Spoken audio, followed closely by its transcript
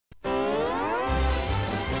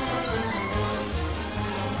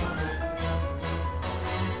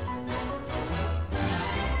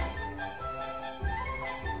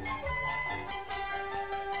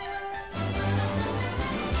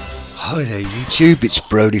Hi there YouTube, it's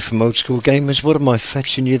Brody from Old School Gamers. What am I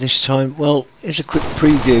fetching you this time? Well, here's a quick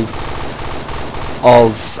preview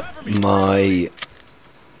of my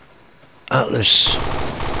Atlas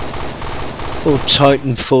or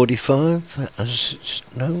Titan 45, as it's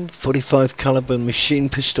known, 45 caliber machine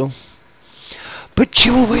pistol, but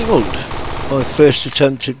dual wield. My first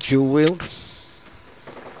attempt at dual wield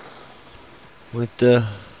with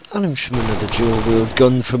items from another dual wield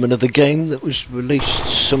gun from another game that was released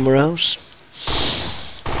somewhere else.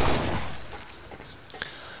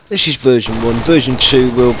 This is version 1. Version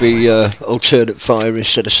 2 will be alternate fire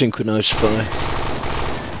instead of synchronised fire.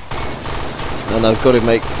 And I've got to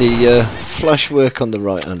make the flash work on the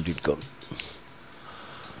right-handed gun.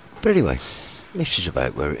 But anyway, this is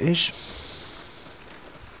about where it is.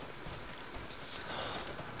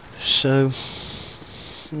 So,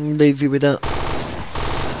 leave you with that.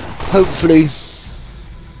 Hopefully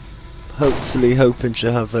hoping to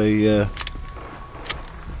have a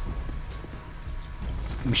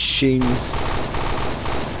machine,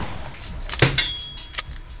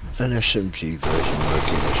 an SMG version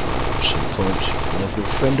working as well at some point. A good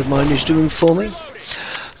friend of mine is doing for me,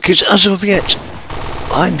 because as of yet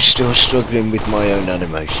I'm still struggling with my own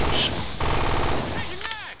animations.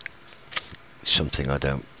 Something I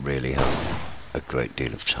don't really have a great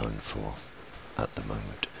deal of time for at the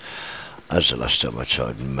moment, as the last time I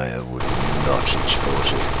tried Maya would not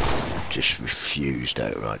export it, just refused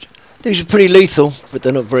outright. These are pretty lethal, but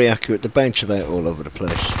they're not very accurate. They bounce about all over the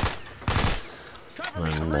place,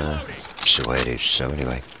 and that's the way it is. So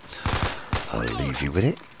anyway, I'll leave you with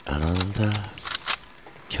it, and I'll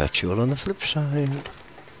catch you all on the flip side.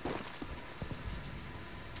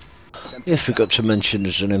 Yes, forgot to mention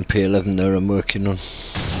there's an MP11 there I'm working on.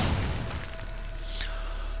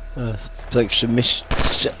 Thanks to Mitch,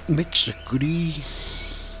 good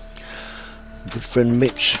friend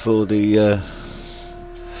Mitch, for the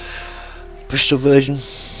Bristol version.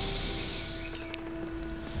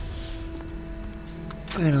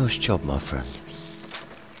 Very nice job, my friend.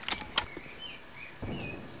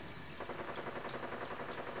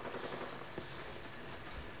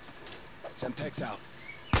 Semtex out.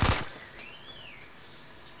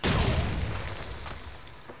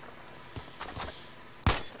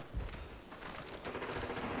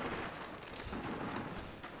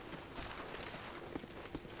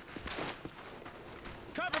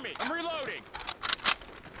 Cover me! I'm reloading!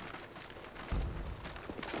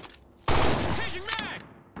 Changing mag!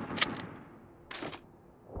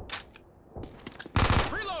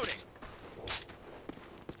 Reloading!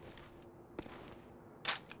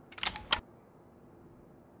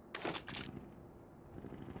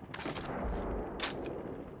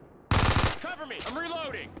 Cover me! I'm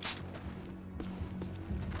reloading!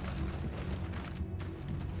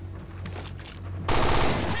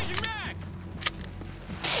 Changing mag!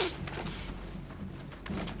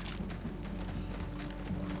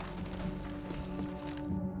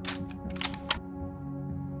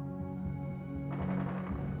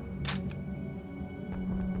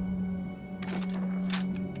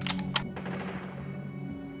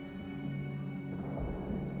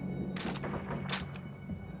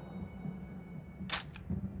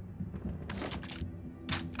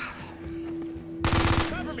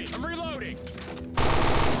 Cover me! I'm reloading!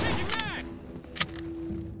 Changing mag!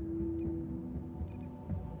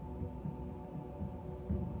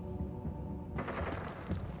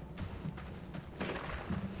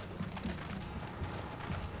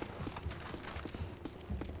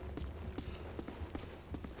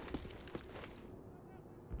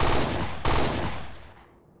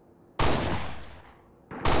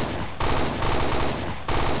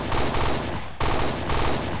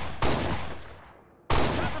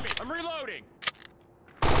 Cover me! I'm reloading!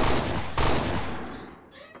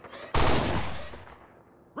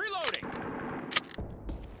 Reloading!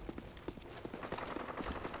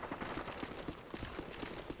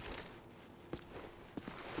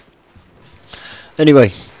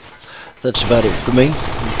 Anyway, that's about it for me.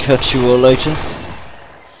 I'll catch you all later.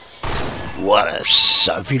 What a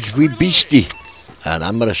savage wee beastie. An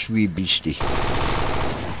amorous wee beastie.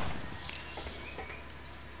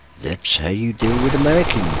 That's how you deal with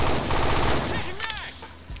American.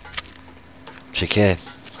 Take care.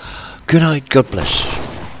 Good night, God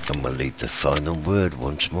bless. And we'll leave the final word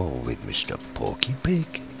once more with Mr. Porky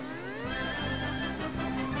Pig.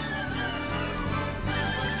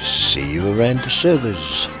 See you around the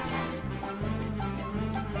servers.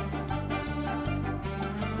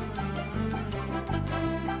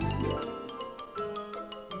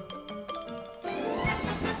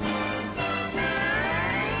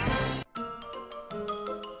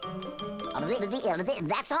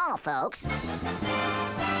 That's all, folks.